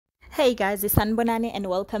Hey guys, it's Sanbonani and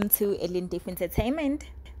welcome to Elindiff Entertainment.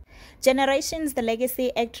 Generations, the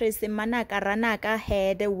legacy actress Manaka Ranaka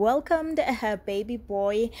had welcomed her baby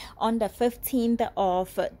boy on the 15th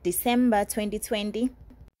of December 2020.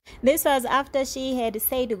 This was after she had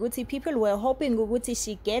said Guti people were hoping Guti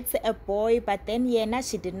she gets a boy, but then Yena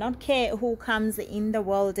she did not care who comes in the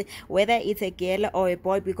world, whether it's a girl or a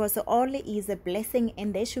boy, because all is a blessing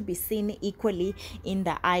and they should be seen equally in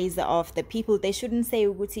the eyes of the people. They shouldn't say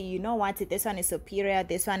Guti, you know what, this one is superior,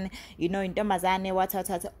 this one, you know, in Domazane, what.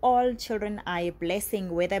 All children are a blessing,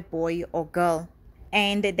 whether boy or girl,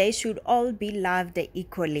 and they should all be loved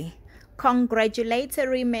equally.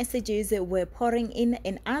 Congratulatory messages were pouring in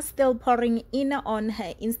and are still pouring in on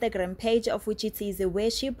her Instagram page, of which it is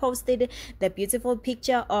where she posted the beautiful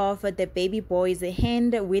picture of the baby boy's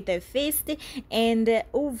hand with a fist, and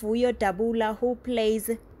Uvuyo Dabula, who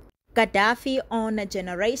plays Gaddafi on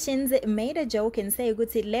Generations, made a joke and say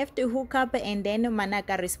Guti left to hook up, and then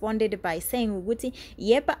Manaka responded by saying Guti,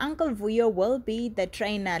 yep, Uncle Vuyo will be the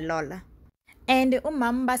trainer, Lola. And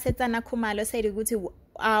Umamba Setana Kumalo said Guti,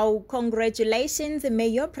 our congratulations, may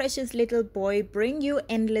your precious little boy bring you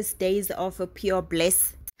endless days of pure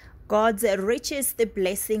bliss, God's richest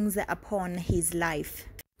blessings upon his life.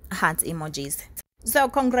 Heart emojis. So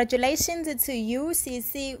congratulations to you,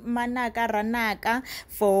 Sisi Manaka Ranaka,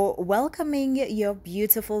 for welcoming your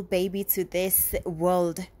beautiful baby to this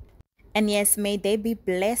world. And yes, may they be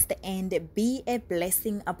blessed and be a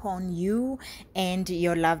blessing upon you and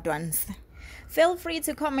your loved ones. Feel free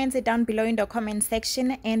to comment it down below in the comment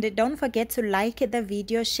section, and don't forget to like the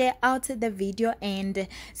video, share out the video, and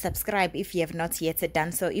subscribe if you have not yet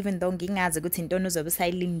done so. Even though ngingazi ukuthi into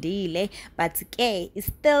uzobusayilindile, but it's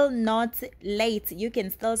still not late. You can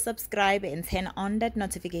still subscribe and turn on that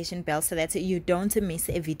notification bell so that you don't miss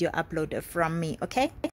a video upload from me, okay?